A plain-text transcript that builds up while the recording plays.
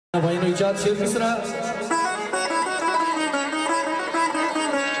भाई ने इजाद शेर मिसरा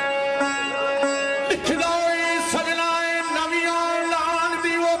लिखदाई सजनाए नवियां लान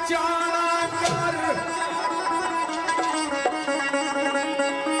दी वो चाना कर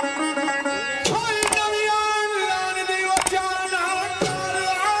हाय नवियां लान दी वो चाना कर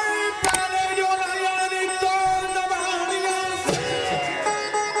आए पहले जो लाया दी तो दबानियां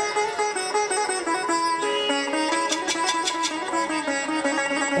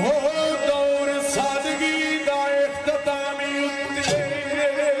हो दौर सादगी दा इख्तितामी उत्ते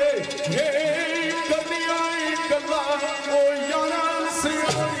हे कदियां कल्ला ओ यारा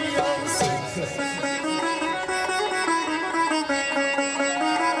सियारियां सिख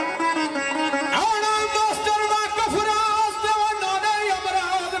आना मास्टर दा कफरास ते नादे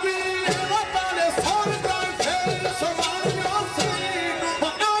अमराद भी वो पहले सोल दा खेल सवारियां सिख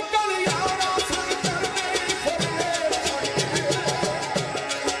ना कल यारा सिख करने फरे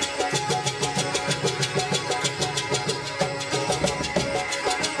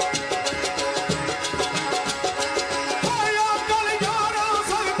होया कल यारा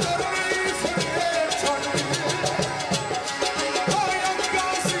सिख करने फरे छड़ होया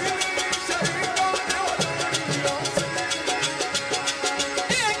कासी शरीका न्यालियां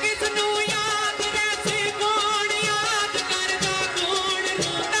एक किसनू याद वैसे कौन याद करदा कौन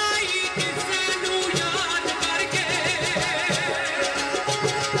लुटाई किसनू याद करके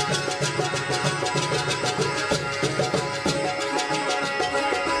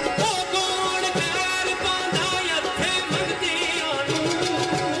ओ कौन पैर पांदा हत्थे मंगदियां नू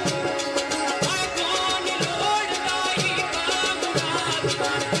आ कौन लोड़दा ही कामुराद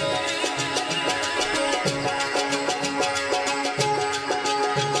करके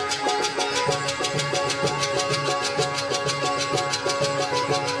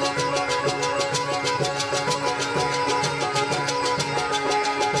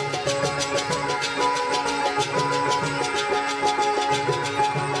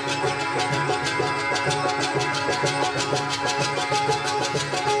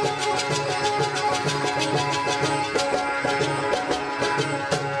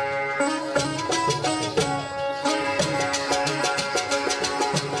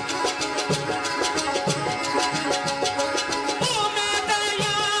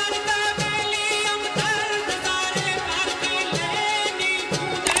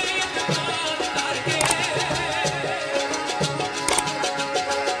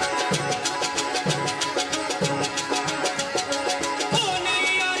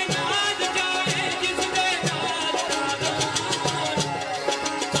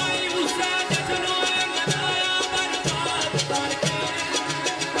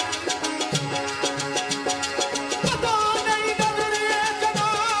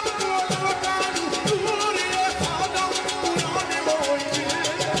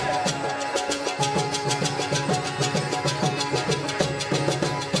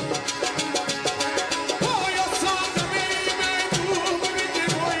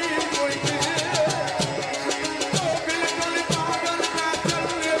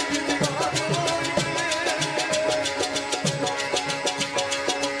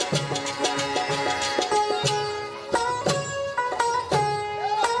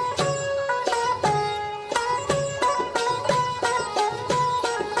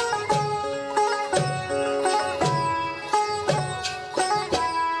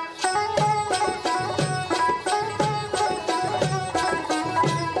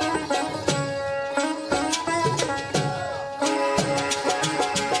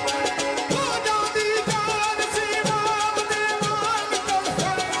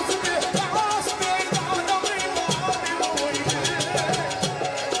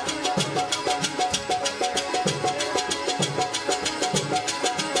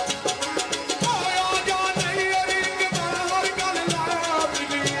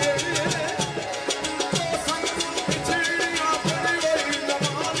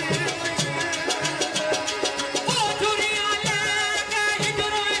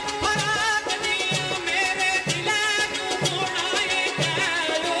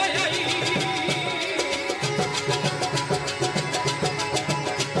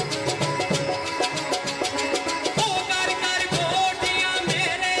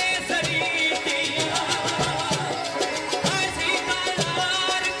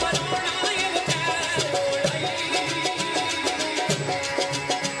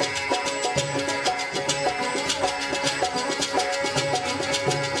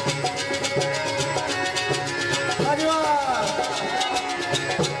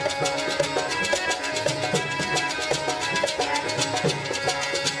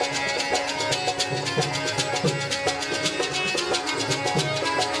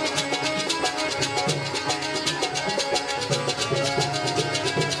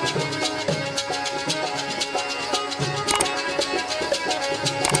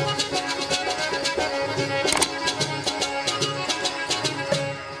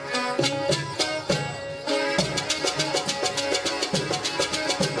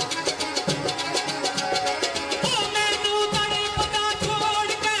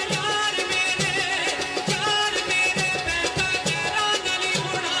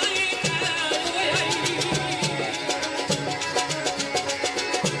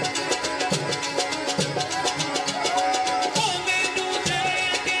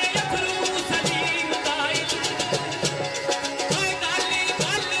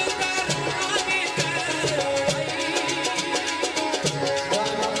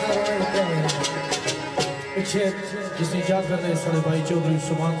शेर जिसने याद कर रहे सारे भाई चौधरी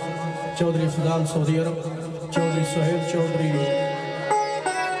सुमान चौधरी फिदाल सऊदी अरब चौधरी सुहेल चौधरी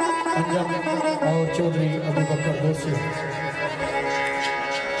अंजम और चौधरी अबू बकर दोषी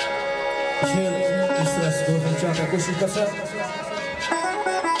शेर इस तरह से दोस्त चाहता कोशिश कर सकते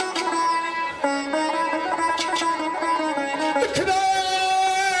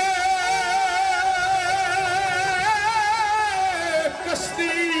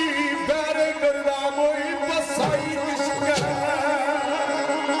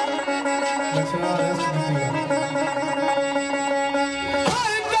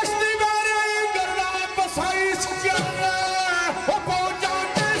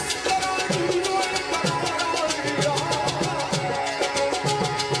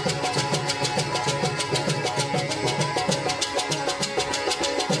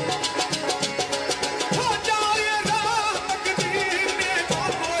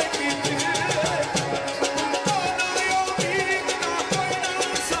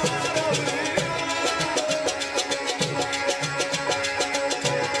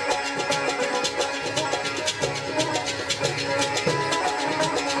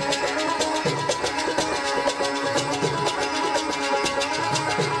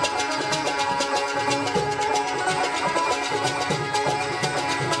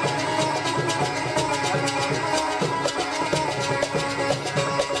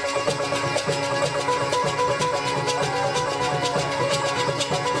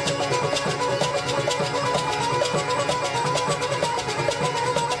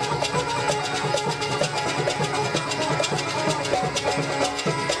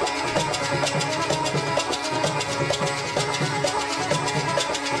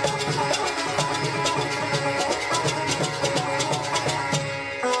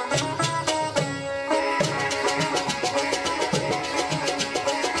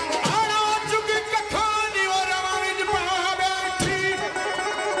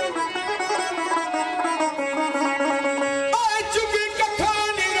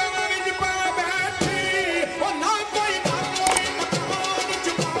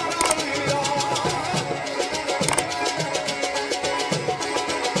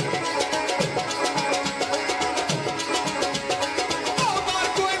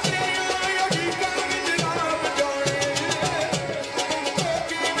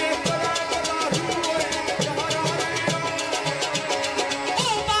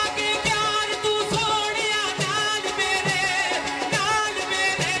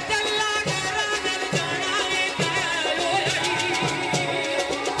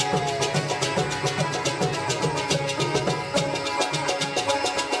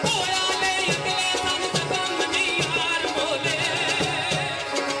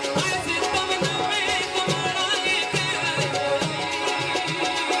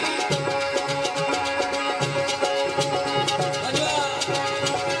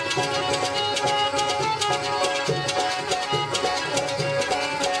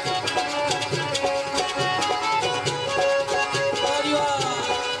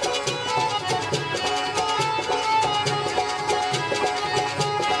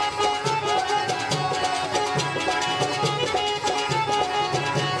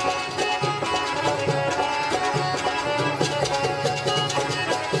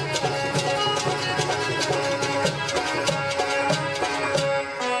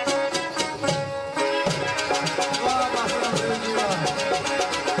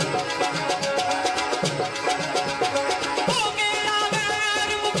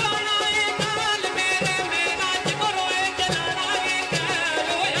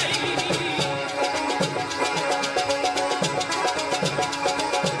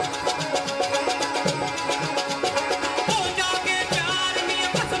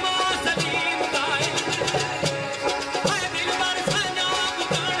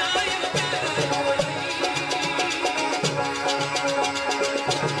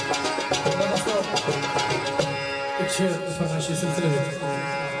फरमाइशी सिलसिले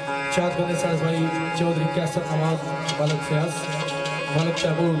में चार बने साढ़े भाई चौधरी कैसर नवाज मलक फयाज मलक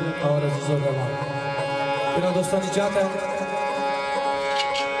तहबूल और अजीज़ुर रहमान बिना दोस्तों की चाहता है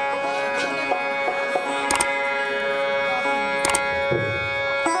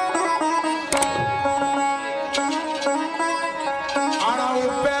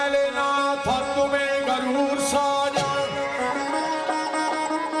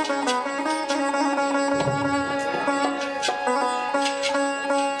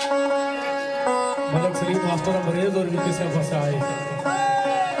मरेज और भी किसी फंसा है